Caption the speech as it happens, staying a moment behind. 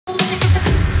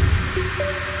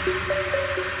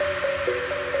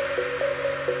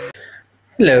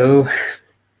Hello,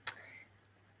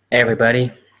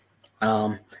 everybody.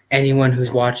 Anyone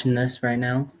who's watching this right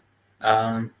now.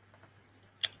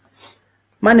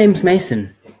 My name's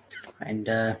Mason,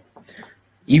 and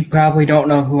you probably don't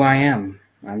know who I am.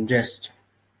 I'm just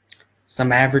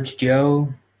some average Joe,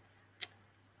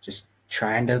 just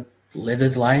trying to live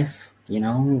his life,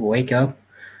 wake up,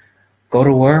 go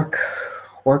to work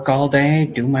all day,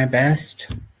 do my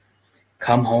best,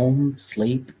 come home,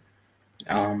 sleep.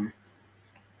 I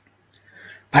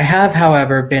have,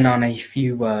 however, been on a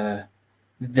few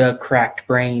the Cracked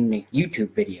Brain YouTube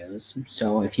videos,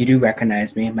 so if you do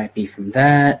recognize me, it might be from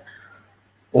that,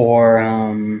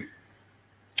 or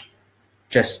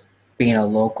just being a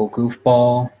local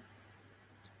goofball.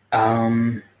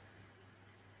 But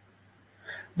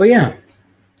yeah,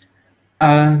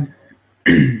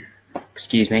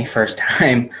 excuse me, first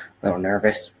time, a little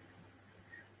nervous.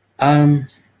 But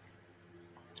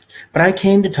I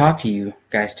came to talk to you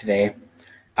guys today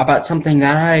about something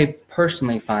that I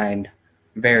personally find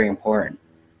very important.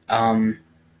 On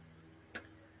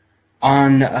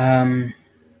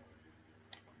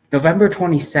November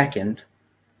 22nd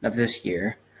of this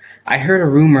year, I heard a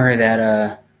rumor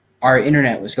that our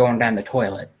internet was going down the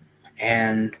toilet,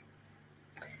 and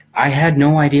I had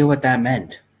no idea what that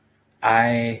meant.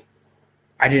 I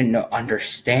didn't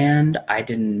understand. I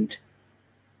didn't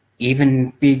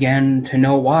even begin to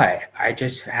know why. I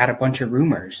just had a bunch of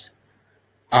rumors.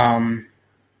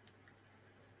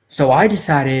 So I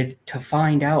decided to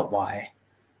find out why.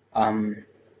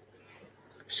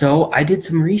 So I did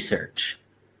some research.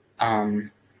 I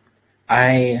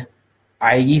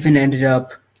even ended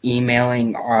up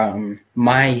emailing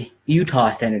my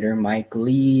Utah senator, Mike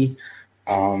Lee,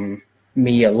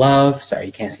 Mia Love. Sorry,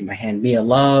 you can't see my hand. Mia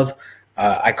Love.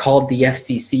 I called the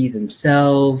FCC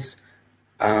themselves,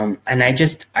 and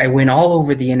I went all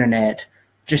over the internet,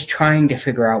 just trying to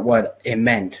figure out what it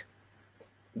meant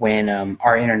when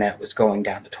our internet was going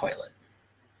down the toilet.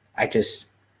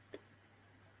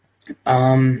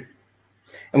 And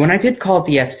when I did call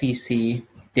the FCC,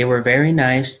 they were very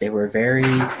nice. They were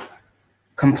very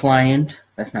compliant.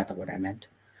 That's not the word I meant.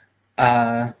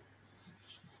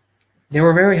 They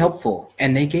were very helpful,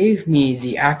 and they gave me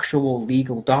the actual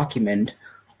legal document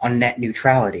on net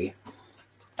neutrality.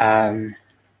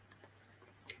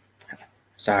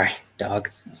 Sorry, dog.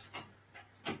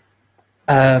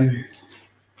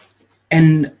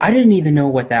 And I didn't even know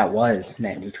what that was,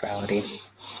 net neutrality.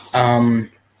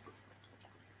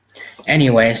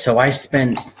 Anyway, so I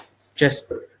spent just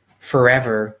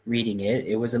forever reading it.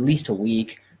 It was at least a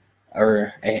week,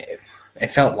 or it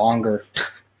felt longer.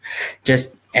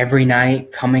 Just every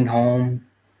night, coming home,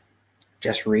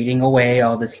 just reading away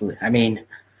all this.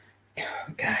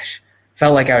 Gosh,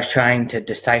 felt like I was trying to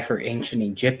decipher ancient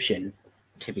Egyptian,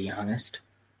 to be honest.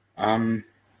 Oh,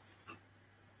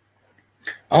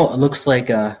 it looks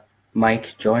like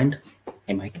Mike joined.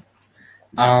 Hey, Mike.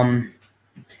 And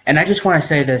I just want to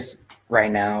say this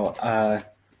right now.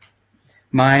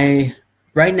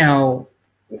 Right now,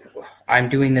 I'm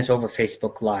doing this over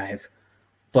Facebook Live,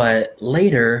 but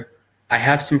later, I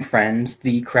have some friends,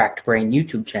 the Cracked Brain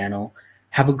YouTube channel,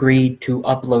 have agreed to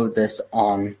upload this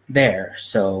on there.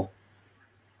 So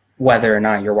whether or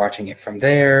not you're watching it from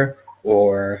there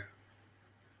or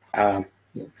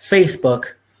Facebook,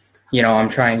 I'm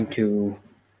trying to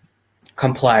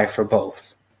comply for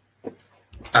both.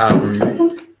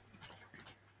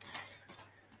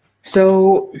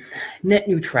 So net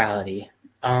neutrality,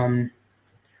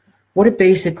 what it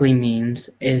basically means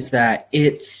is that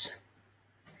it's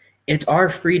our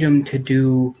freedom to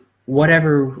do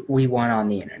whatever we want on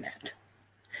the internet.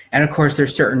 And of course,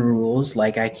 there's certain rules,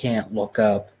 like I can't look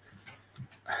up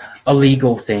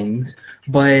illegal things,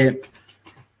 but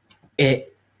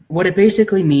what it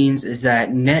basically means is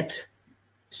that net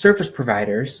service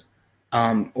providers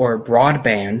or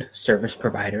broadband service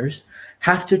providers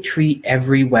have to treat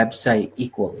every website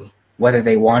equally, whether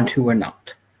they want to or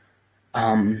not.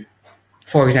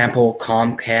 For example,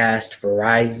 Comcast,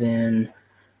 Verizon,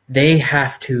 they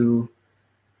have to,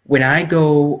 when I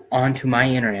go onto my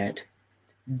internet,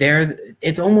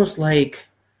 it's almost like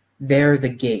they're the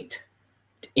gate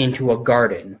into a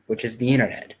garden, which is the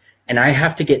internet. And I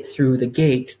have to get through the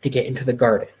gate to get into the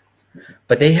garden.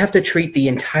 But they have to treat the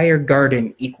entire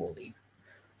garden equally.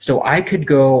 So I could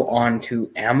go onto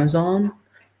Amazon,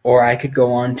 or I could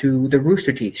go onto the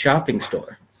Rooster Teeth shopping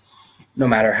store. No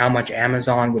matter how much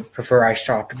Amazon would prefer I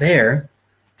shop there,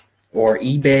 or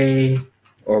eBay,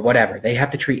 or whatever. They have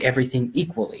to treat everything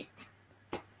equally.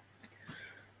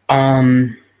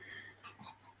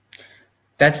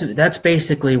 That's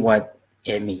basically what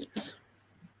it means.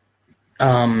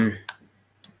 Sorry,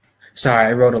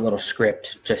 I wrote a little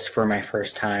script just for my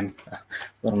first time. A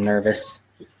little nervous.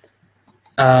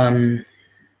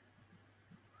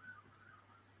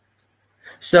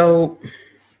 So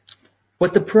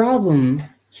what the problem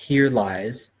here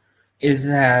lies is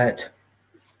that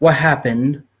what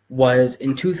happened was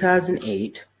in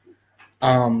 2008,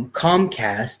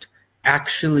 Comcast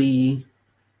actually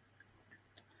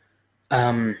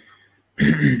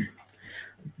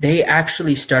they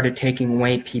actually started taking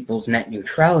away people's net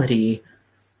neutrality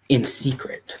in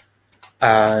secret.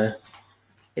 They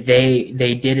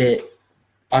did it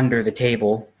under the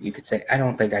table, you could say. I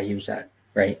don't think I used that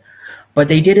right, but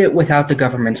they did it without the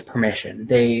government's permission.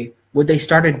 What they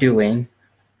started doing,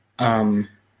 of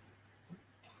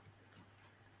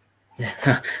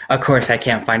course, I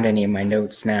can't find any of my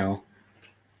notes now.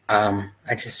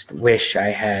 I just wish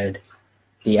I had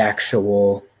the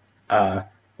actual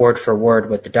word for word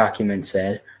what the document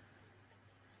said.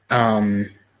 I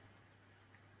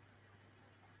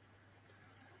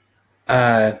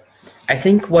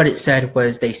think what it said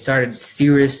was they started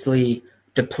seriously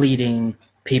depleting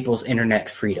people's internet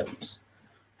freedoms.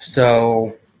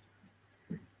 So,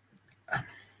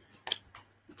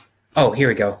 oh, here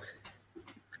we go.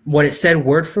 What it said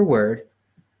word for word,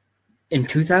 in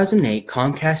 2008,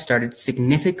 Comcast started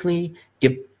significantly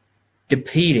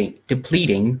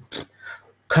depleting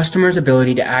customers'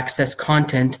 ability to access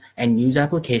content and use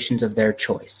applications of their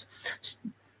choice.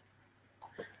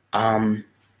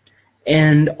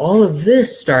 And all of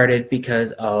this started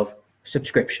because of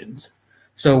subscriptions.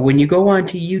 So when you go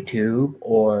onto YouTube,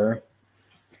 or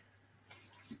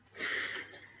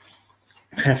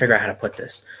I'm trying to figure out how to put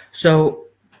this. So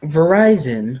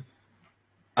Verizon,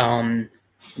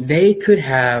 they could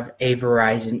have a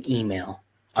Verizon email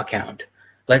account.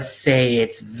 Let's say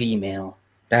it's Vmail.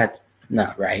 That's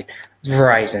not right. It's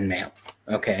Verizon Mail.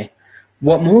 Okay.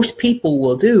 What most people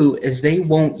will do is they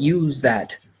won't use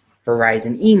that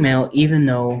Verizon email, even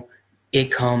though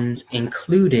it comes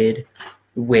included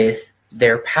with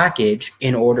their package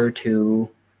in order to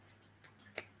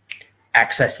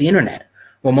access the internet.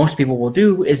 What most people will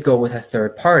do is go with a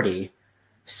third party,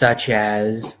 such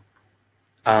as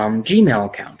Gmail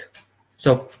account.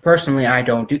 So personally, I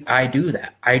do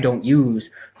that. I don't use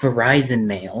Verizon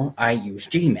Mail. I use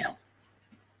Gmail.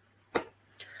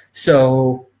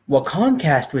 So what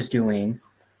Comcast was doing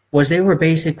was they were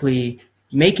basically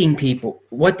making people,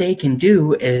 what they can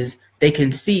do is they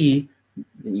can see,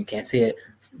 you can't see it,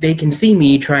 they can see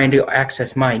me trying to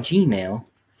access my Gmail,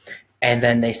 and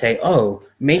then they say, oh,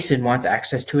 Mason wants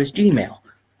access to his Gmail,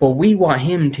 but we want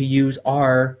him to use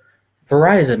our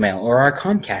Verizon Mail or our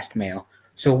Comcast Mail,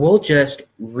 so we'll just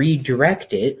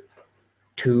redirect it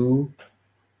to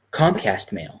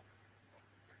Comcast Mail,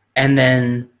 and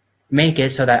then make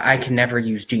it so that I can never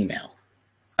use Gmail.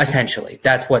 Essentially,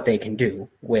 that's what they can do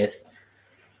with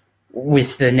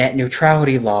the net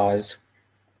neutrality laws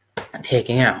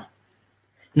taking out.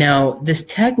 Now, this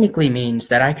technically means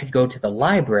that I could go to the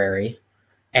library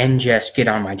and just get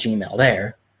on my Gmail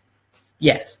there.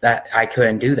 Yes, that I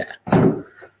couldn't do that.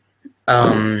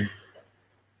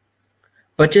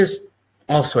 But just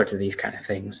all sorts of these kind of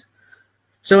things.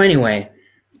 So anyway,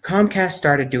 Comcast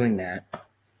started doing that.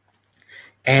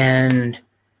 And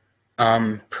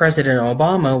President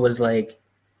Obama was like,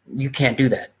 you can't do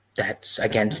that. That's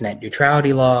against net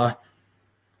neutrality law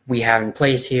we have in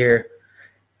place here.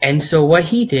 And so what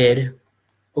he did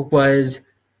was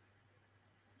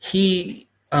he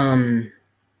said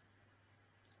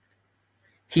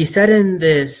in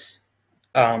this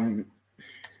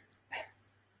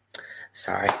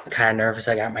sorry, I'm kind of nervous.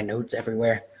 I got my notes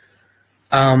everywhere.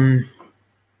 Because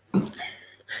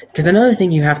another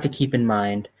thing you have to keep in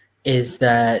mind is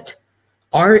that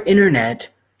our internet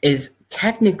is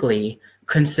technically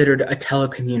considered a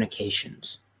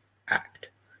telecommunications act.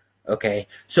 Okay,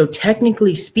 so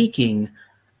technically speaking,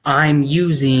 I'm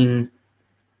using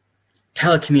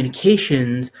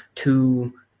telecommunications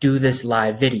to do this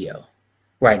live video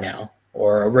right now,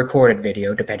 or a recorded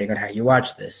video, depending on how you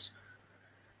watch this.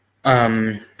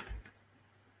 And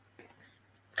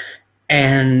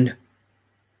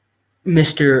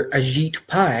Mr. Ajit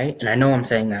Pai, and I know I'm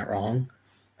saying that wrong,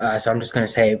 so I'm just going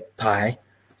to say Pai.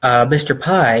 Mr.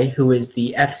 Pai, who is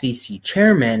the FCC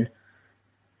chairman,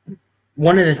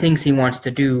 one of the things he wants to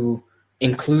do,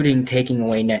 including taking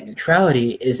away net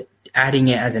neutrality, is adding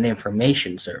it as an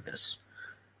information service,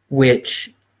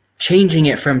 which changing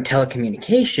it from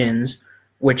telecommunications,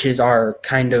 which is our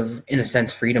kind of, in a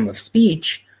sense, freedom of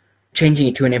speech, changing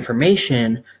it to an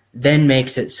information then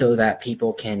makes it so that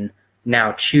people can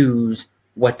now choose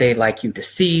what they like you to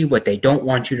see, what they don't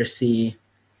want you to see,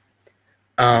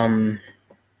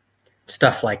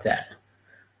 stuff like that.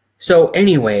 So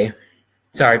anyway,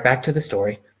 sorry, back to the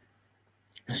story.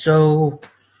 So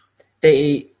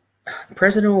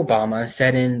President Obama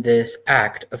said in this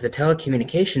act of the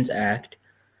Telecommunications Act,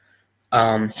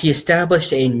 he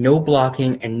established a no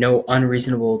blocking and no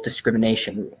unreasonable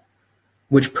discrimination rule,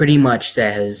 which pretty much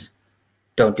says,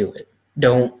 don't do it.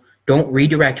 Don't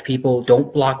redirect people.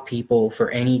 Don't block people for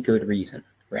any good reason,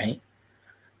 right?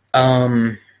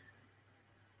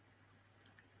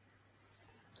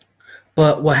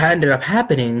 But what ended up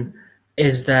happening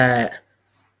is that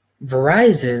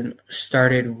Verizon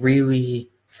started really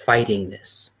fighting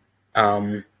this.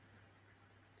 And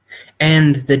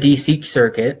the DC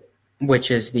Circuit,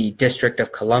 which is the District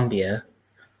of Columbia,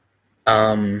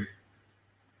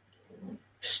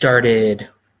 started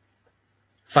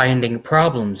finding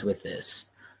problems with this.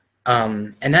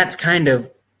 And that's kind of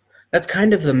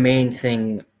the main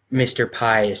thing Mr.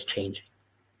 Pai is changing.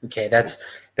 Okay, that's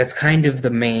kind of the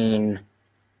main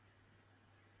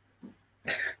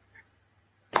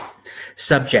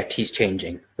subject he's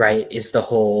changing, right? Is the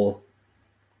whole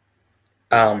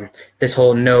this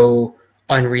whole no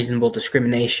unreasonable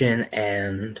discrimination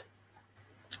and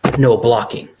no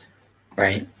blocking,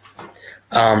 right?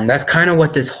 That's kind of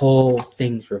what this whole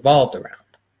thing's revolved around.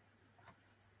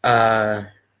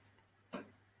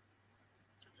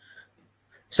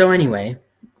 So anyway,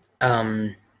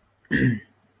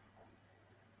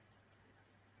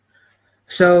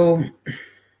 so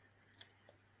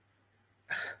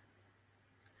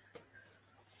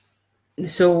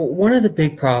one of the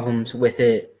big problems with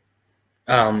it,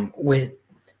 with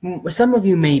some of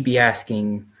you may be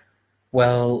asking,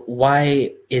 well,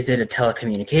 why is it a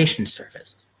telecommunications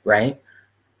service, right?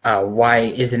 Why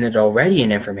isn't it already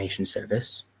an information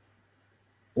service?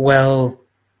 Well,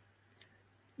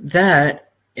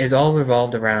 that is all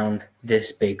revolved around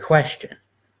this big question.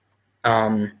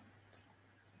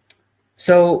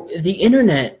 So the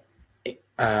internet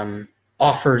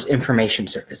offers information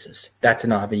services. That's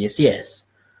an obvious yes.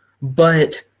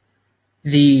 But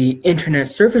the internet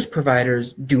service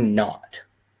providers do not.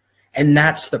 And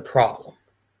that's the problem.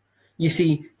 You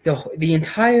see, the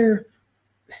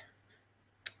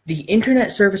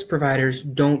internet service providers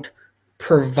don't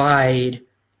provide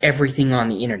everything on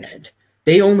the internet.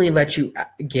 They only let you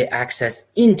get access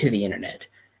into the internet.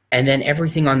 And then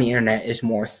everything on the internet is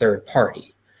more third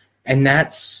party. And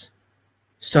that's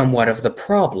somewhat of the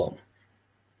problem.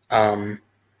 That's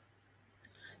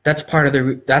part of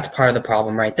the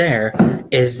problem right there,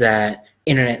 is that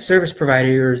internet service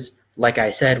providers, like I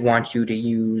said, want you to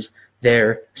use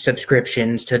their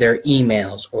subscriptions to their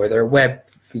emails or their web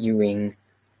viewing,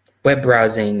 web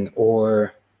browsing,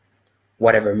 or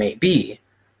whatever it may be.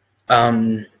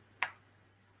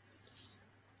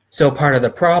 So part of the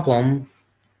problem,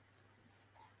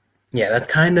 yeah, that's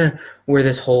kind of where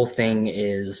this whole thing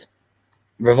is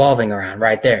revolving around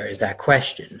right there, is that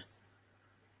question.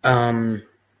 And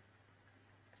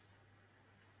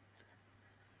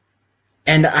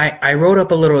I wrote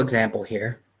up a little example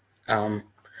here,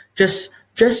 just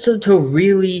to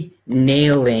really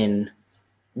nail in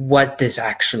what this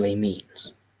actually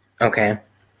means, okay?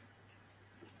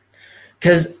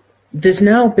 Because this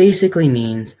now basically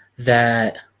means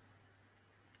that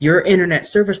your internet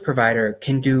service provider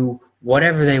can do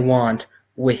whatever they want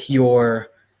with your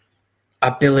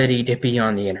ability to be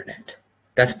on the internet.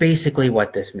 That's basically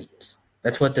what this means.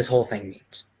 That's what this whole thing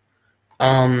means.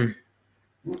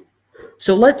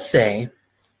 So let's say,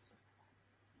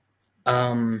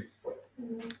 so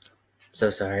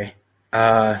sorry.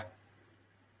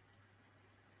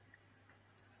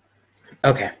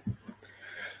 Okay.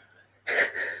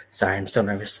 Sorry, I'm still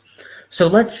nervous. So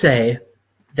let's say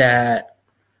that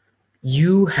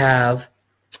you have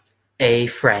a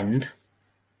friend,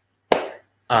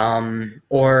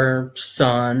 or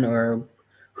son, or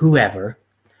whoever,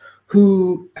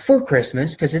 who, for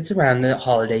Christmas, because it's around the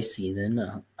holiday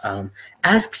season,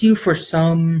 asks you for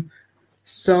some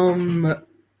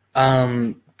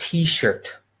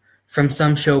t-shirt from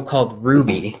some show called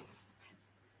Ruby,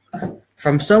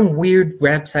 from some weird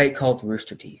website called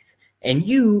Rooster Teeth, and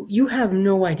you have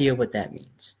no idea what that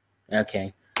means,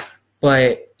 okay?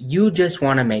 But you just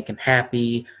want to make him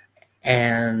happy,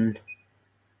 and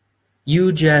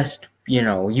you just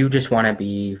want to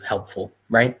be helpful,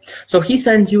 right? So he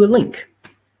sends you a link,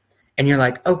 and you're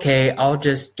like, okay, I'll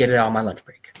just get it on my lunch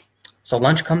break. So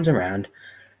lunch comes around,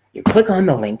 you click on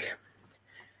the link,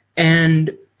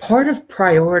 and part of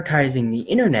prioritizing the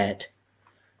internet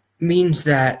means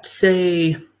that,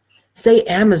 say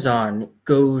Amazon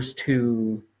goes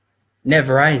to Net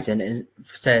Verizon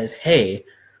says, hey,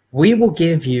 we will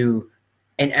give you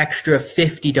an extra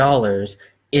 $50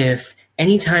 if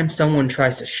anytime someone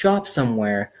tries to shop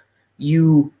somewhere,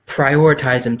 you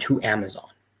prioritize them to Amazon.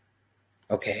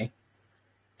 Okay?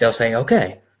 They'll say,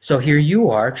 okay, so here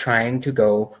you are trying to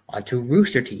go onto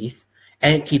Rooster Teeth,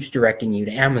 and it keeps directing you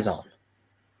to Amazon.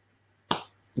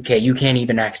 Okay, you can't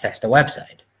even access the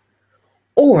website.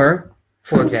 Or,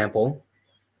 for example,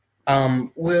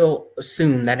 we'll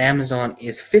assume that Amazon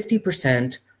is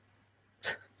 50%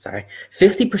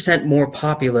 more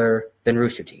popular than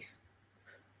Rooster Teeth,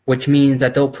 which means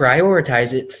that they'll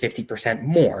prioritize it 50%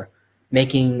 more,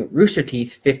 making Rooster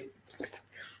Teeth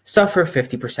suffer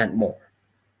 50% more.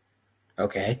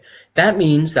 Okay, that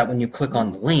means that when you click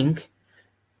on the link,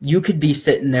 you could be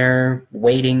sitting there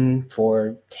waiting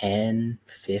for 10,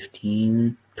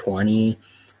 15, 20,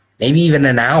 maybe even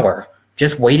an hour,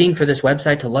 just waiting for this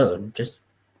website to load, just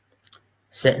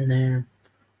sitting there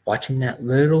watching that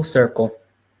little circle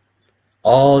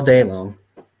all day long.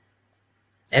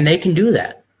 And they can do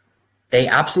that. They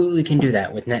absolutely can do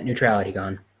that with net neutrality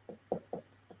gone.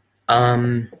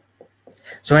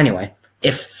 So anyway,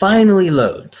 it finally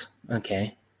loads,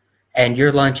 okay? And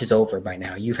your lunch is over by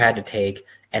now. You've had to take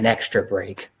an extra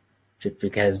break just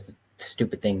because the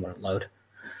stupid thing won't load.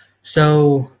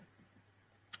 So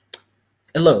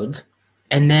it loads,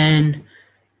 and then,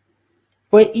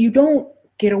 but you don't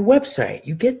get a website.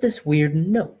 You get this weird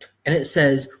note, and it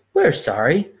says, we're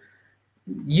sorry,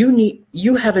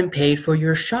 you haven't paid for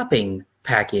your shopping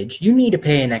package. You need to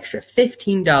pay an extra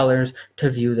 $15 to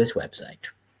view this website.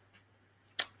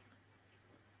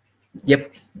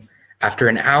 Yep. After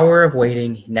an hour of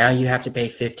waiting, now you have to pay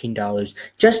 $15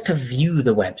 just to view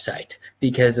the website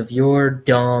because of your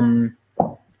dumb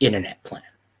internet plan.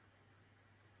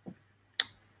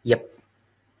 Yep.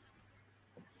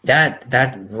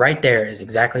 That right there is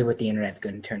exactly what the internet's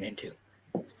going to turn into.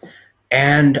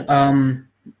 And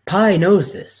Pai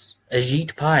knows this.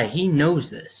 Ajit Pai, he knows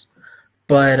this.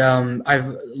 But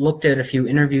I've looked at a few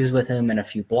interviews with him and a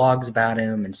few blogs about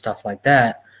him and stuff like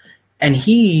that. And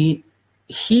he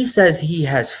says he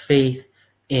has faith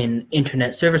in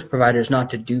internet service providers not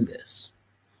to do this.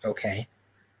 Okay?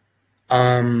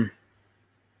 And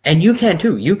you can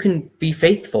too. You can be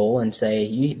faithful and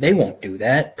say they won't do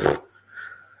that.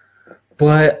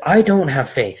 But I don't have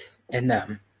faith in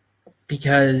them.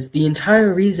 Because the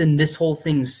entire reason this whole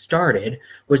thing started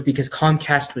was because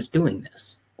Comcast was doing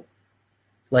this.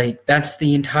 Like, that's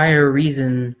the entire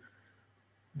reason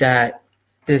that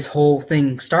this whole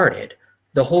thing started.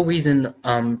 The whole reason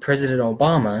President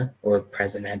Obama, or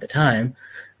president at the time,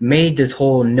 made this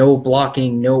whole no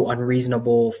blocking, no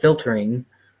unreasonable filtering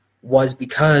was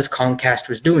because Comcast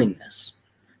was doing this.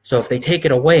 So if they take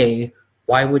it away,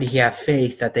 why would he have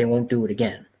faith that they won't do it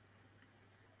again?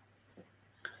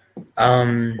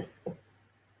 I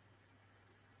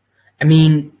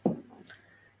mean,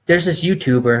 there's this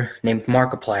YouTuber named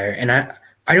Markiplier, and I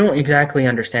don't exactly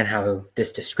understand how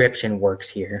this description works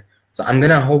here. So I'm going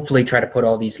to hopefully try to put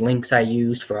all these links I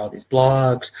used for all these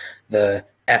blogs, the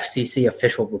FCC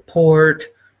official report,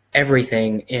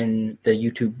 everything in the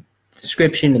YouTube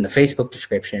description and the Facebook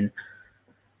description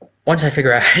once I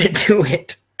figure out how to do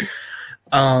it.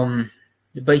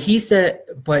 But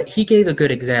he gave a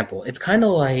good example. It's kind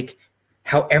of like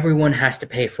how everyone has to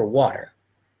pay for water,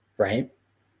 right?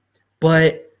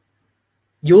 But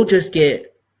you'll just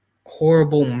get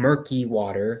horrible, murky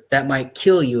water that might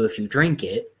kill you if you drink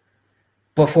it.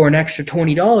 But for an extra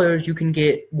 $20, you can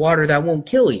get water that won't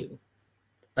kill you.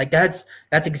 Like that's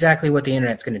exactly what the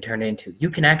internet's going to turn into. You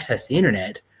can access the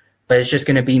internet, but it's just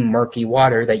going to be murky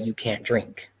water that you can't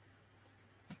drink.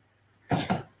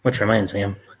 Which reminds me,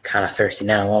 I'm kind of thirsty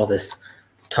now. All this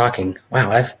talking.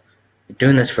 Wow, I've been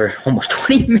doing this for almost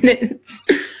 20 minutes.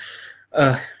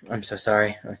 I'm so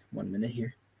sorry. 1 minute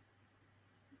here.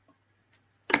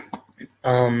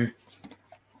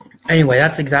 Anyway,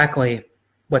 that's exactly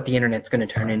what the internet's going to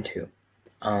turn into.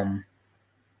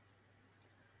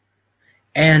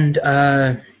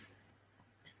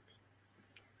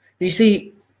 You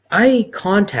see, I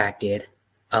contacted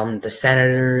the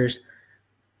senators,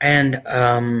 and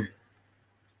I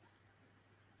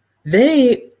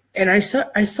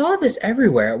saw this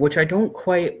everywhere, which I don't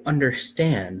quite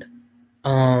understand.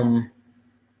 Let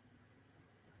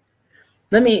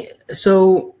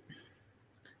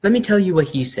me tell you what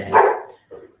he said.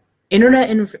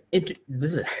 Internet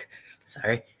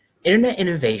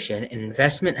innovation and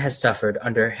investment has suffered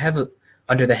under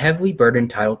the heavily burdened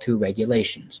Title II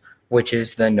regulations, which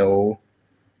is the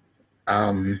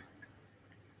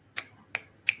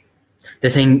the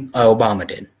thing Obama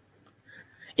did.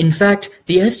 In fact,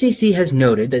 the FCC has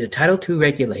noted that the Title II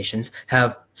regulations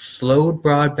have slowed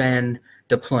broadband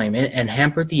deployment and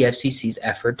hampered the FCC's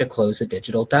effort to close the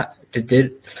digital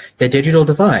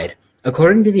divide.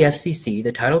 According to the FCC,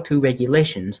 the Title II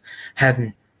regulations have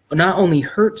not only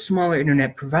hurt smaller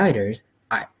internet providers,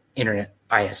 internet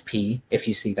ISP, if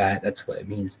you see that, that's what it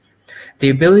means, the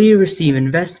ability to receive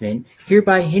investment,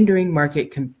 hereby hindering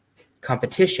market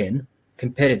competition,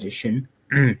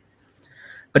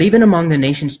 but even among the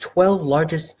nation's 12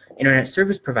 largest internet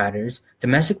service providers,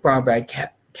 domestic broadband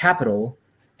capital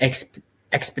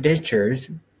expenditures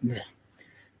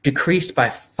decreased by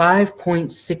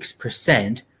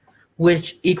 5.6%,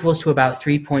 which equals to about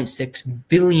 $3.6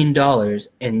 billion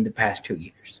in the past 2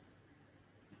 years.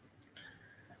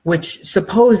 Which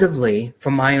supposedly,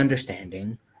 from my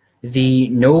understanding, the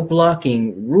no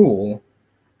blocking rule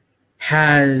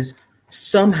has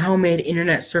somehow made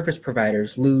internet service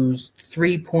providers lose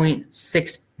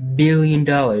 $3.6 billion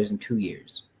in 2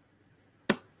 years.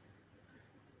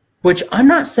 Which I'm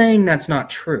not saying that's not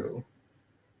true,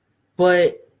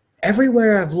 but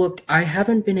everywhere I've looked, I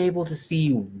haven't been able to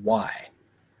see why.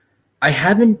 I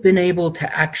haven't been able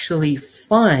to actually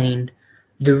find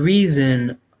the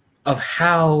reason of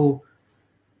how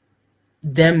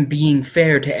them being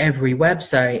fair to every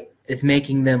website is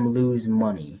making them lose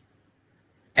money.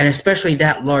 And especially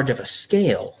that large of a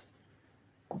scale.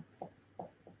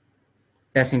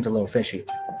 That seems a little fishy.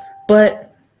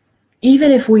 But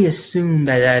even if we assume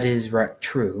that that is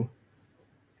true,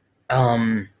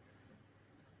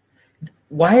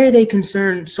 why are they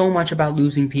concerned so much about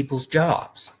losing people's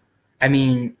jobs? I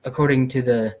mean, according to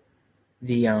the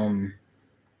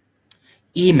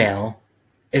email,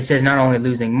 it says not only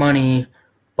losing money,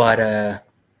 but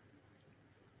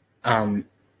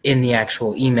in the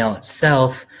actual email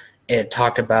itself, it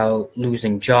talked about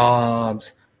losing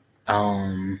jobs.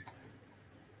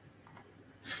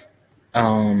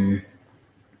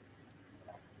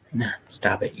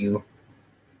 Stop it, you.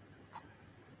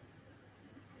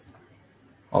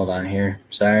 Hold on here.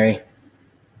 Sorry.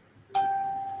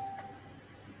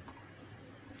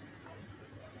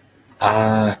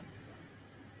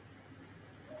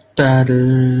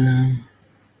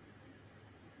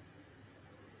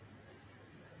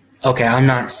 Okay, I'm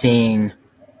not seeing.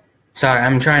 Sorry,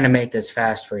 I'm trying to make this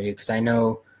fast for you because I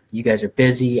know you guys are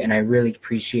busy and I really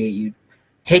appreciate you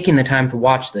taking the time to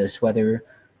watch this, whether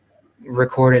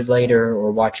recorded later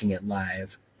or watching it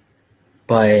live.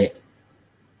 But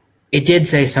it did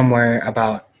say somewhere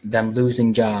about them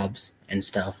losing jobs and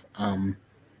stuff.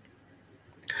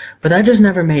 But that just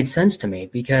never made sense to me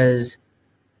because,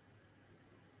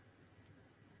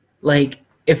 like,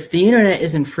 if the internet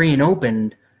isn't free and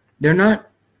open, they're not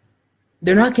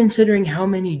considering how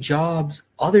many jobs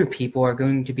other people are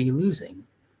going to be losing.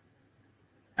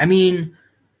 I mean,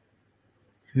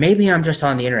 maybe I'm just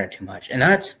on the internet too much, and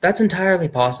that's entirely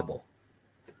possible.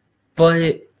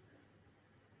 But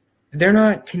they're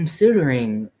not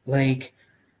considering, like,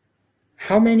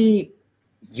 how many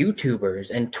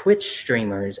YouTubers and Twitch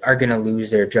streamers are going to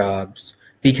lose their jobs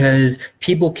because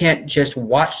people can't just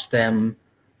watch them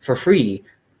for free.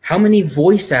 How many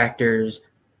voice actors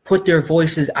put their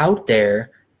voices out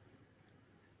there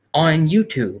on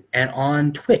YouTube and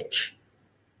on Twitch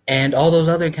and all those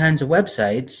other kinds of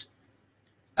websites,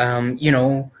 and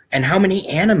how many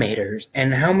animators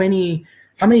and how many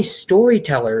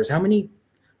storytellers, how many,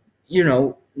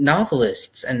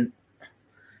 novelists, and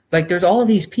like there's all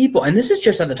these people, and this is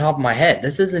just at the top of my head.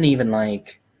 This isn't even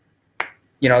like,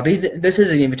 this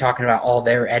isn't even talking about all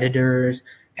their editors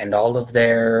and all of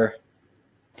their,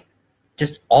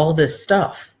 just all this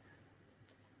stuff.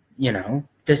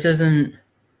 This isn't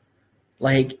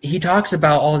like, he talks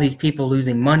about all these people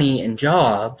losing money and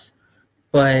jobs,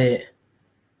 but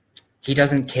he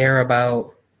doesn't care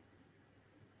about,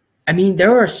 I mean,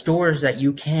 there are stores that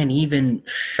you can't even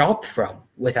shop from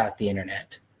without the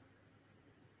internet.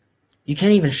 You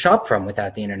can't even shop from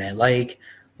without the internet. Like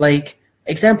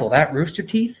example, that Rooster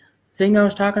Teeth thing I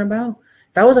was talking about,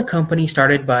 that was a company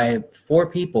started by 4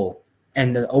 people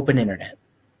and the open internet.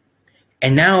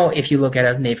 And now if you look at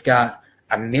it, they've got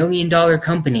 $1 million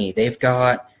company. They've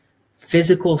got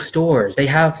physical stores. They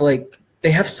have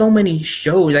so many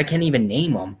shows, I can't even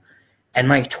name them. And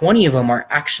like 20 of them are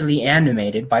actually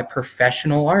animated by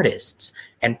professional artists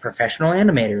and professional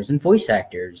animators and voice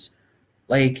actors.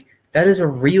 Like, that is a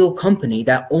real company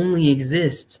that only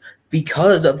exists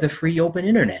because of the free open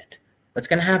internet. What's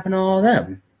going to happen to all of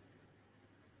them?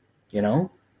 I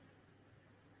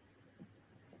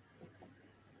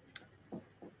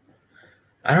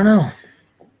don't know.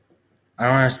 I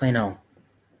don't honestly know.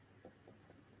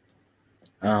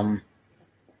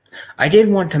 I I did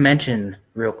want to mention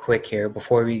real quick here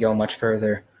before we go much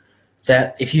further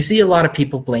that if you see a lot of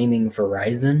people blaming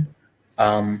Verizon,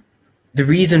 the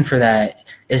reason for that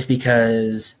is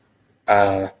because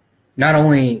not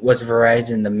only was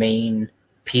Verizon the main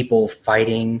people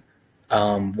fighting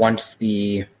once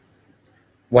the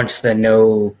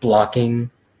no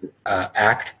blocking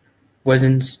act was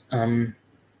in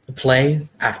play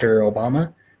after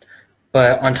Obama,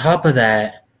 but on top of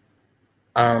that,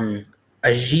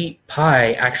 Ajit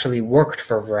Pai actually worked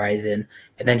for Verizon,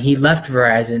 and then he left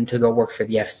Verizon to go work for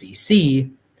the FCC.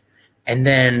 And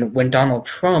then when Donald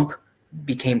Trump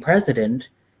became president,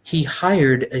 he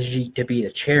hired Ajit to be the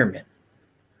chairman.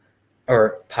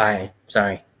 Or Pai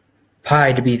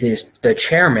to be the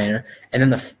chairman,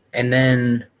 and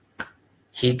then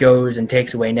he goes and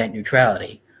takes away net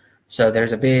neutrality. So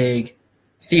there's a big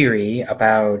theory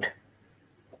about,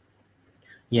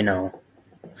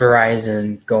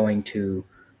 Verizon going to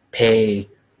pay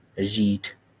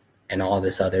Ajit and all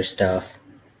this other stuff.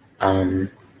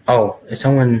 Is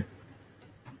someone...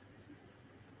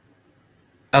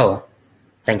 Oh,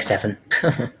 thanks, Stefan.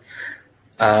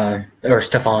 Or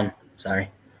Stefan, sorry.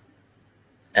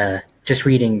 Just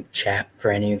reading chat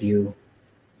for any of you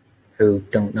who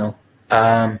don't know.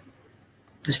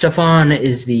 Stefan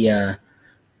is the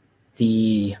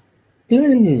head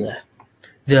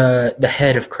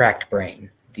of Cracked Brain.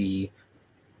 He's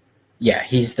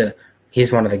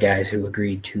one of the guys who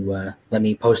agreed to let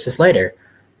me post this later.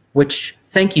 Which,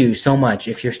 thank you so much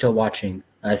if you're still watching.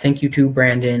 Thank you to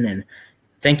Brandon, and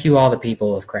thank you all the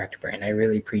people of Cracked Brain. I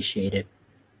really appreciate it.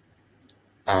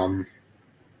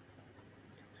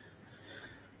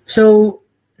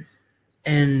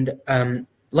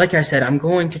 Like I said, I'm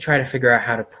going to try to figure out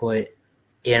how to put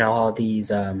in all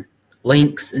these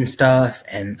links and stuff,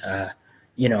 and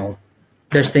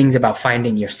there's things about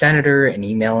finding your senator and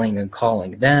emailing and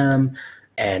calling them,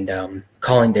 and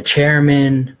calling the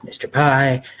chairman, Mr.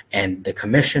 Pai, and the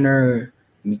commissioner,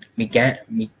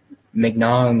 Mignon,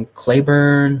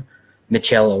 Clyburn,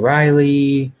 Michelle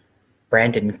O'Reilly,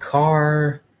 Brandon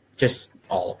Carr, just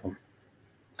all of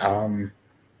them.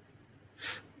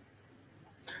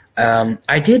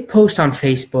 I did post on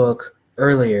Facebook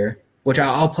earlier, which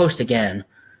I'll post again,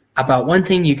 about one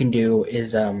thing you can do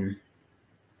is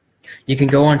you can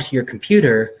go onto your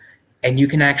computer and you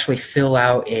can actually fill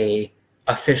out a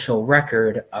official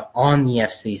record on the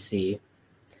FCC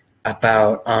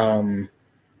about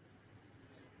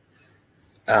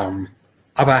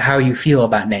how you feel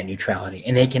about net neutrality,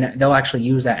 and they'll actually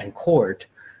use that in court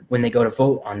when they go to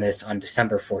vote on this on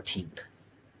December 14th.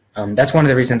 That's one of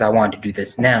the reasons I wanted to do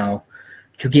this now,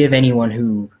 to give anyone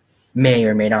who may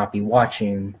or may not be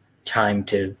watching time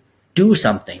to do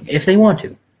something if they want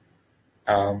to.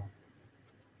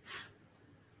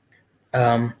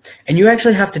 And you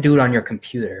actually have to do it on your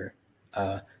computer.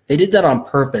 They did that on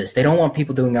purpose. They don't want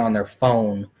people doing it on their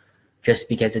phone just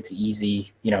because it's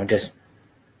easy, just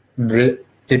done.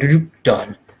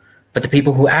 But the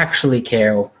people who actually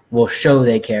care will show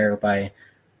they care by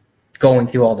going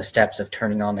through all the steps of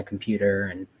turning on the computer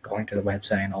and going to the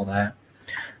website and all that.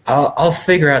 I'll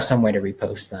figure out some way to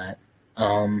repost that.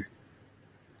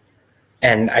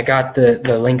 And I got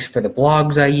the links for the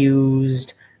blogs I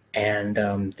used and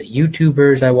the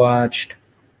YouTubers I watched.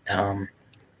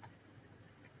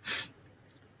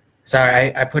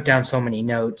 Sorry, I put down so many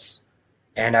notes,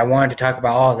 and I wanted to talk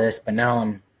about all this, but now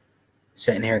I'm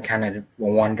sitting here kind of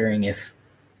wondering if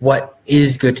what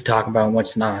is good to talk about and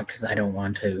what's not, because I don't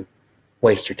want to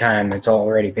waste your time. It's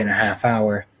already been a half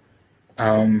hour.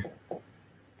 I'm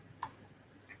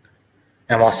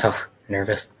also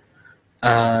nervous.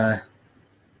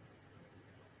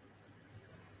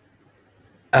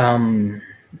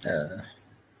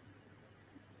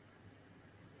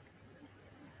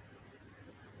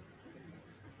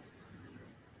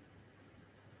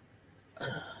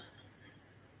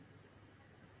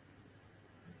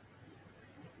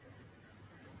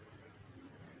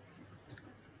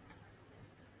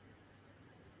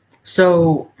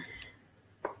 So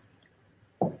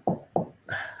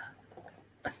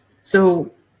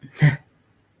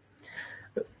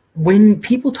when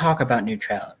people talk about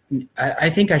neutrality, I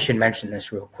think I should mention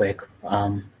this real quick.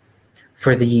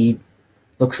 For the,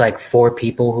 looks like 4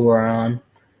 people who are on,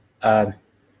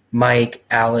 Mike,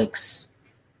 Alex,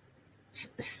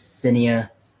 Cinia,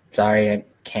 sorry, I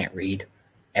can't read,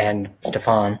 and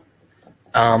Stefan.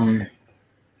 Sorry,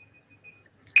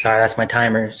 that's my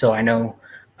timer, so I know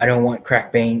I don't want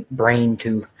Crack Brain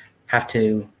to have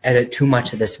to edit too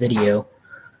much of this video.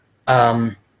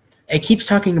 It keeps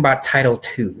talking about Title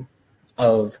 2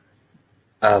 of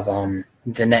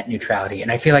the net neutrality,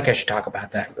 and I feel like I should talk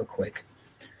about that real quick.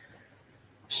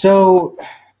 So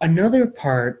another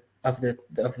part of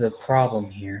the problem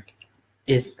here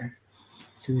is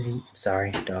Susie,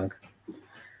 sorry, dog,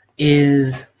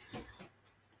 is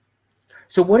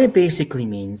so what it basically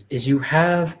means is you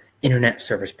have internet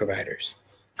service providers,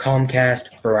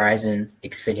 Comcast, Verizon,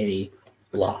 Xfinity,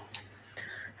 blah.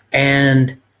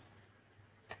 And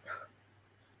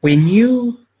when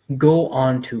you go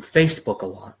on to Facebook a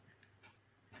lot,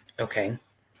 okay,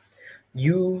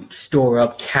 you store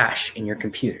up cache in your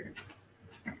computer,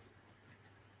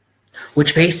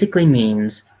 which basically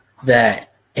means that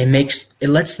it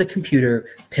lets the computer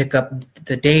pick up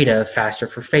the data faster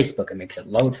for Facebook. It makes it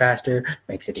load faster,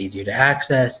 makes it easier to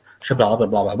access, blah blah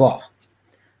blah blah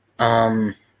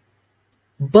blah.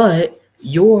 But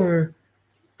your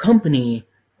company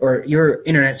or your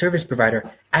internet service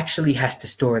provider actually has to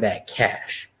store that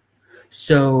cache.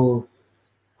 So,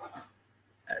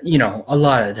 a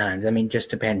lot of the times, just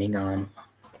depending on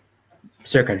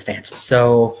circumstances.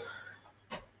 So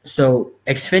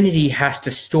Xfinity has to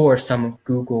store some of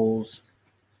Google's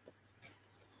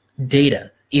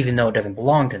data, even though it doesn't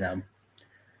belong to them.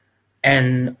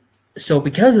 And so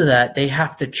because of that, they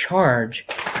have to charge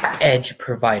edge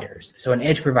providers. So an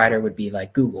edge provider would be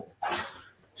like Google.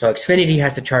 So Xfinity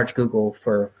has to charge Google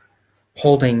for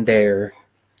holding their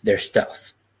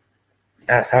stuff.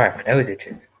 Sorry, my nose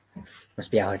itches. Must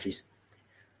be allergies.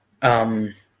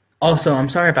 Also, I'm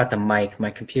sorry about the mic. My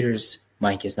computer's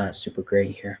mic is not super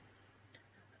great here.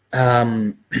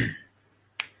 But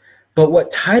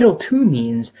what Title II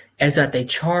means is that they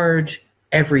charge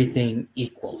everything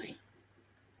equally,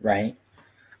 right?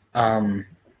 But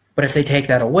if they take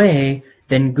that away,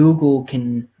 then Google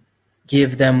can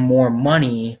give them more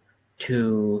money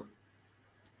to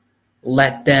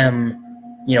let them,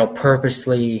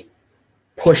 purposely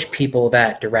push people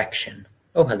that direction.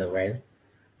 Oh, hello, Riley.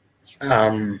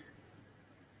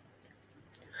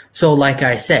 So like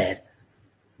I said,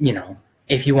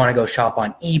 if you want to go shop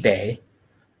on eBay,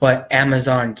 but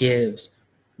Amazon gives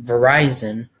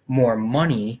Verizon more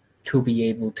money to be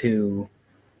able to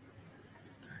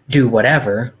do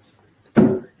whatever,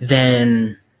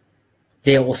 then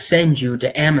they will send you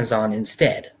to Amazon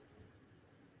instead.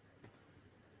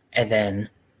 And then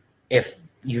if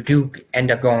you do end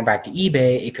up going back to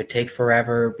eBay, it could take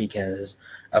forever because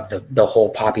of the whole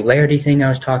popularity thing I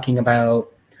was talking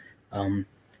about.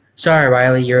 Sorry,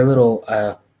 Riley, you're a little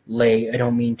late. I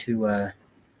don't mean to,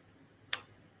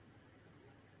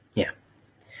 yeah.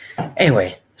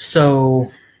 Anyway,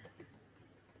 so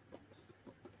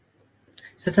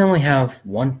since I only have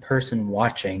one person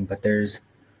watching, but there's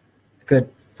a good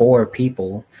 4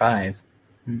 people, 5,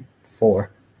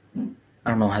 4. I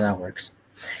don't know how that works.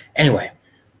 Anyway,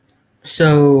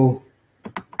 so,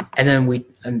 and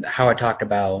then how I talked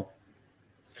about,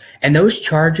 and those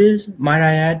charges, might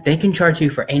I add, they can charge you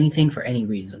for anything for any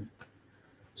reason.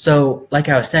 So, like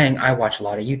I was saying, I watch a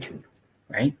lot of YouTube,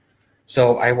 right?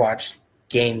 So I watch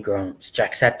Game Grumps,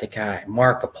 Jacksepticeye,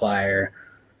 Markiplier,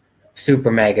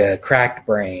 Super Mega, Cracked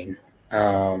Brain,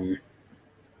 Crank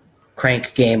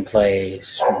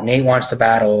Gameplays, Nate Wants to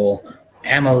Battle,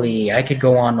 Emily, I could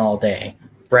go on all day.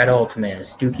 Brett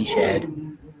Ultimus, Dookie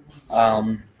Shed,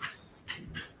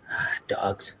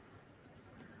 dogs.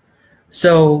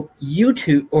 So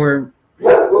YouTube, or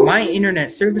my internet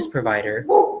service provider,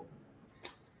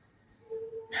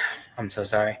 I'm so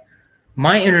sorry.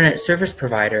 My internet service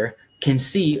provider can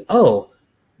see, oh,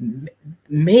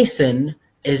 Mason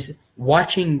is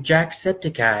watching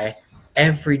Jacksepticeye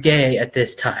every day at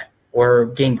this time, or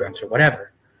Game Grumps, or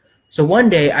whatever. So one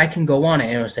day I can go on it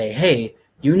and it'll say, hey,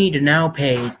 you need to now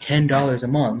pay $10 a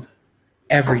month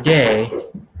every day.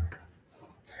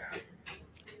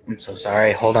 I'm so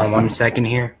sorry. Hold on 1 second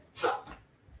here.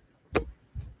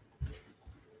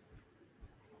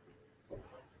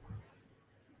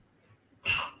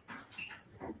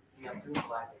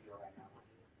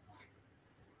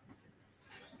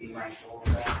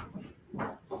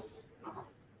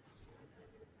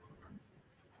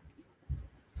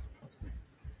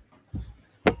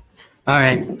 All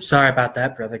right, sorry about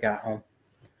that. Brother got home.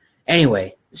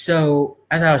 Anyway, so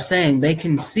as I was saying, they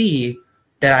can see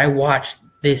that I watch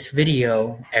this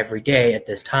video every day at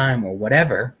this time or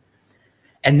whatever,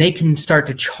 and they can start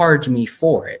to charge me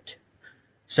for it.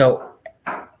 So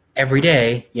every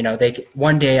day,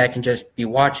 one day I can just be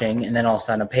watching, and then all of a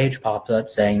sudden a page pops up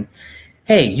saying,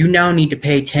 hey, you now need to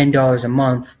pay $10 a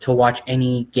month to watch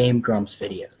any Game Grumps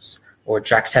videos or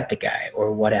Jacksepticeye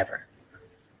or whatever.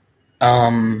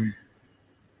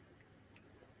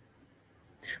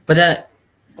 But that,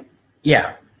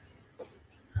 yeah.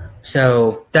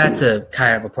 So that's a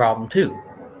kind of a problem too.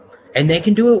 And they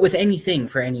can do it with anything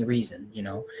for any reason, you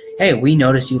know. Hey, we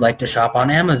noticed you like to shop on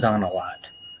Amazon a lot.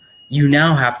 You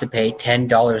now have to pay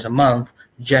 $10 a month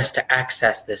just to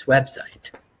access this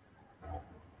website.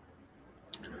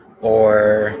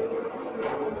 Or,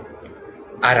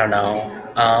 I don't know.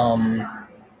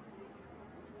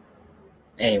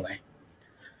 Anyway.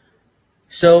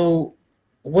 So,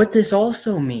 what this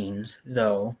also means,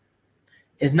 though,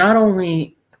 is not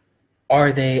only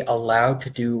are they allowed to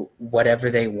do whatever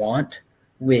they want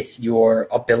with your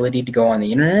ability to go on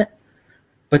the internet,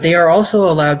 but they are also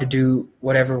allowed to do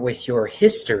whatever with your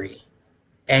history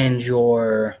and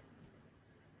your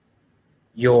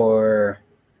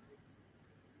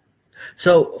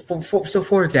so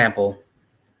for example,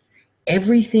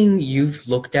 everything you've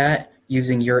looked at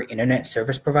using your internet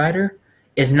service provider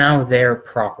is now their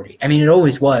property. I mean, it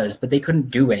always was, but they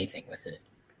couldn't do anything with it.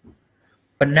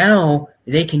 But now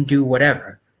they can do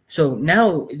whatever. So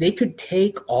now they could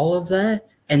take all of that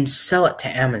and sell it to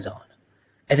Amazon.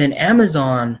 And then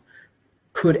Amazon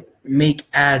could make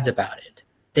ads about it.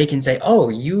 They can say, "Oh,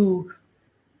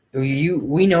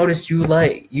 we noticed you've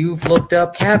looked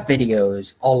up cat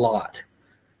videos a lot.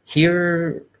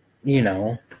 Here,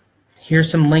 here's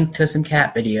some link to some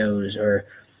cat videos,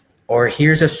 or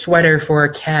here's a sweater for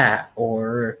a cat,"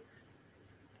 or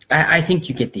I think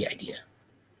you get the idea.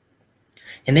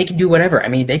 And they could do whatever. I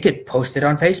mean, they could post it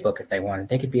on Facebook if they wanted.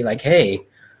 They could be like, "Hey,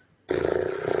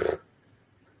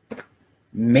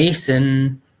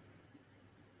 Mason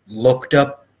looked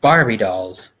up Barbie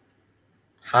dolls.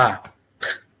 Ha."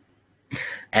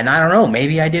 And I don't know,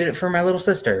 maybe I did it for my little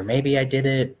sister. Maybe I did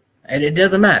it, and it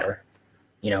doesn't matter,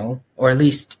 or at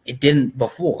least it didn't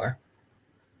before.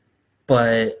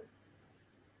 But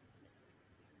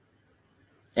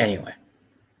anyway.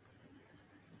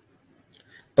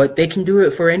 But they can do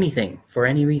it for anything, for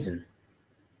any reason.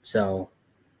 So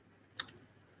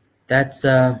that's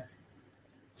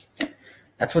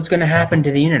what's going to happen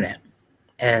to the internet.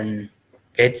 And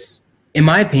it's, in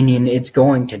my opinion, it's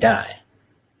going to die.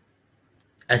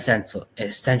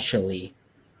 Essentially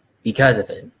because of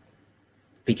it.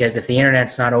 Because if the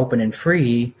internet's not open and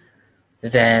free,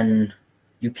 then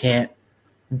you can't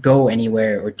go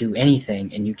anywhere or do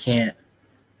anything, and you can't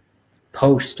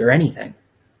post or anything.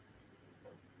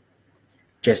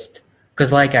 Just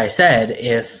because, like I said,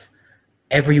 if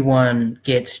everyone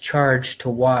gets charged to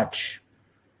watch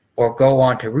or go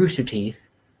on to Rooster Teeth,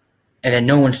 and then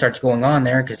no one starts going on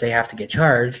there because they have to get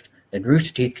charged, then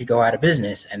Rooster Teeth could go out of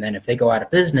business. And then if they go out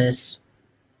of business,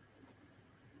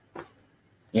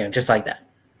 just like that.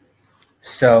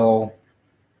 So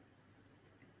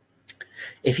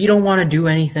if you don't want to do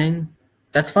anything,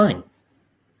 that's fine.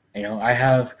 I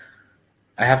have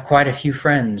quite a few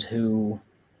friends who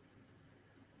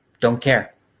don't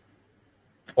care,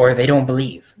 or they don't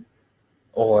believe,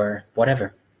 or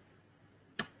whatever.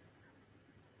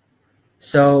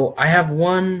 So I have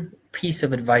one piece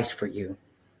of advice for you.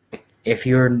 If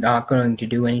you're not going to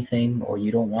do anything, or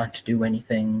you don't want to do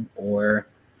anything, or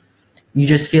you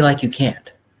just feel like you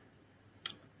can't,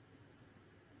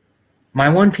 my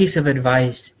one piece of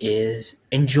advice is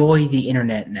enjoy the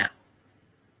internet now.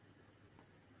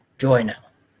 Enjoy now.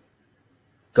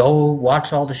 Go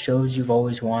watch all the shows you've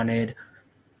always wanted.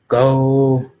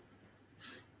 Go,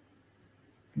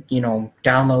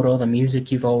 download all the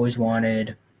music you've always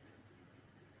wanted.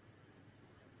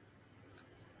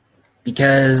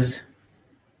 Because,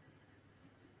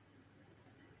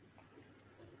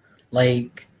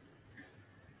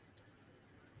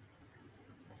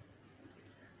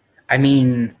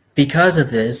 because of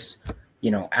this,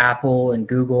 Apple and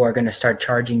Google are going to start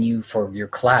charging you for your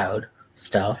cloud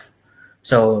stuff.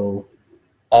 So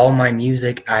all my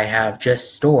music I have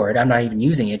just stored, I'm not even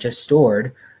using it, just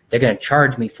stored, they're going to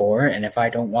charge me for it. And if I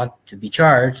don't want to be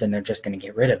charged, then they're just going to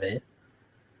get rid of it.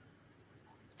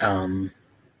 And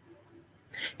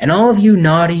all of you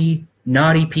naughty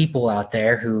people out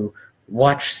there who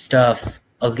watch stuff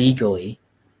illegally,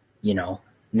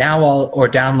 now or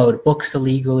download books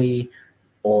illegally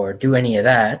or do any of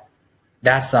that,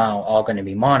 that's all going to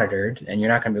be monitored, and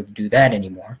you're not going to be able to do that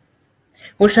anymore.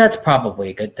 Which that's probably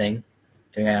a good thing,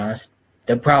 to be honest.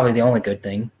 They're probably the only good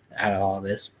thing out of all of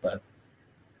this. But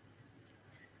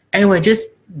anyway, just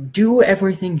do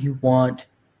everything you want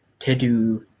to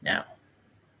do now.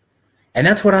 And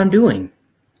that's what I'm doing,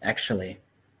 actually.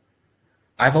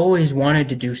 I've always wanted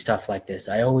to do stuff like this.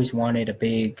 I always wanted a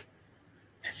big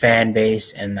fan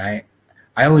base, and I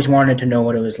always wanted to know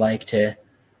what it was like to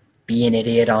be an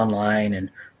idiot online and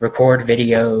record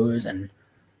videos and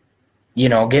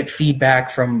get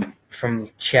feedback from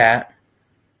chat.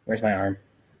 Where's my arm?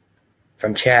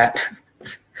 From chat.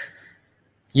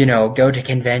 go to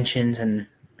conventions and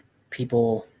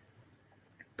people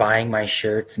buying my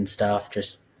shirts and stuff,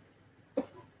 just, I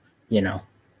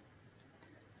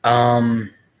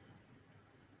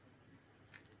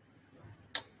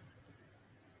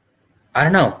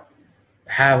don't know.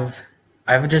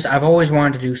 I've always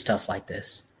wanted to do stuff like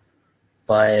this,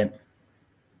 but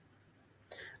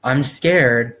I'm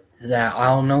scared that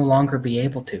I'll no longer be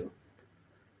able to.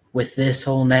 With this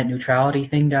whole net neutrality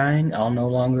thing dying, I'll no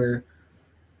longer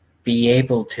be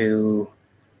able to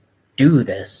do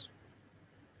this.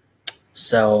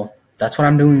 So that's what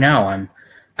I'm doing now.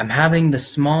 I'm having the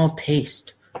small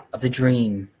taste of the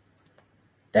dream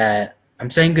that I'm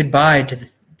saying goodbye to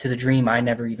the dream I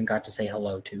never even got to say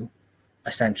hello to,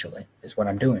 essentially, is what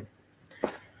I'm doing.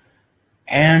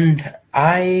 And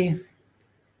I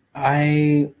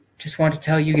just want to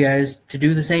tell you guys to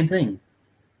do the same thing,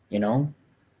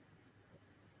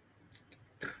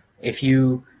 If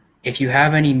you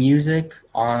have any music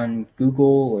on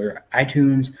Google or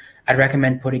iTunes, I'd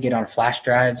recommend putting it on flash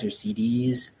drives or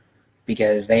CDs,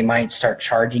 because they might start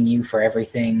charging you for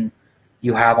everything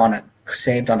you have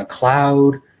saved on a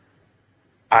cloud.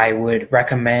 I would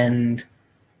recommend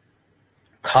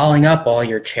calling up all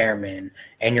your chairmen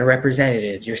and your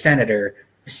representatives, your senator,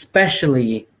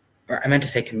 especially, or I meant to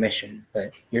say commission,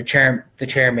 but the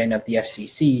chairman of the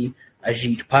FCC,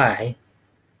 Ajit Pai.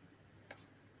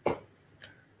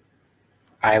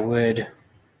 I would,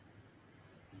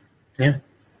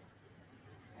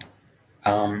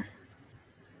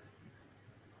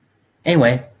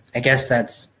 anyway, I guess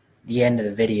that's the end of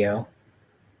the video.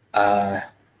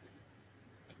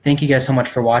 Thank you guys so much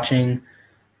for watching.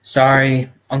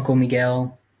 Sorry, Uncle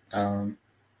Miguel,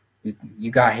 you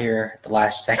got here at the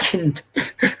last second.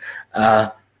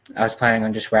 I was planning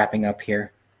on just wrapping up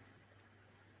here.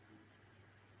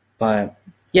 But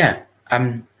yeah,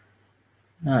 I'm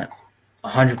not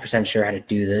 100% sure how to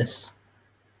do this.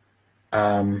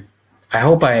 I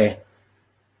hope I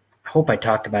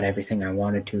talked about everything I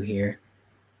wanted to here.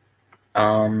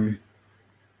 I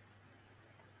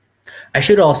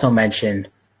should also mention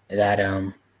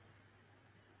that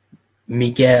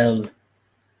Miguel,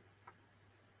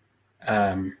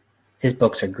 his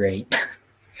books are great.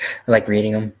 I like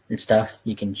reading them and stuff.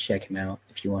 You can check him out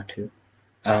if you want to.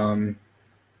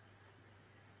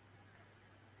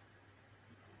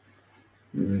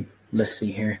 Let's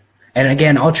see here. And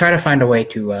again, I'll try to find a way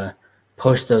to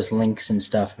post those links and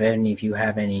stuff. If any of you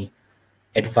have any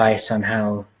advice on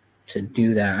how to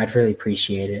do that, I'd really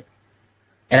appreciate it.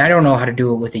 And I don't know how to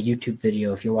do it with a YouTube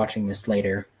video if you're watching this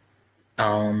later.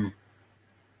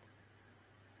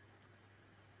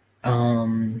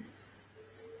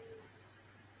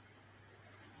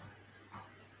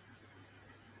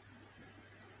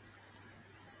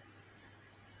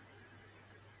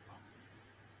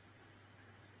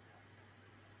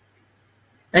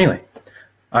 Anyway,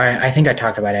 all right, I think I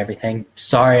talked about everything.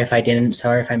 Sorry if I didn't.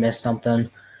 Sorry if I missed something.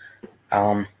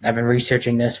 I've been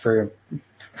researching this for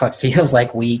what feels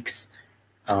like weeks.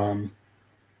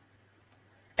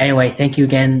 Anyway, thank you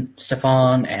again,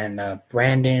 Stefan and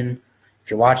Brandon. If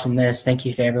you're watching this, thank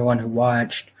you to everyone who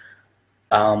watched.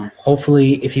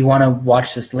 Hopefully, if you want to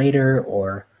watch this later,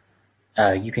 or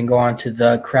you can go on to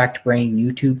the Cracked Brain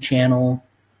YouTube channel.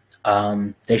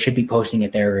 They should be posting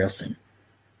it there real soon.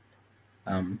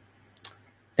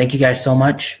 Thank you guys so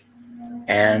much,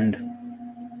 and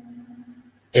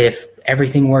if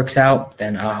everything works out,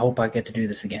 then I hope I get to do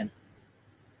this again.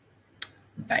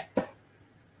 Bye.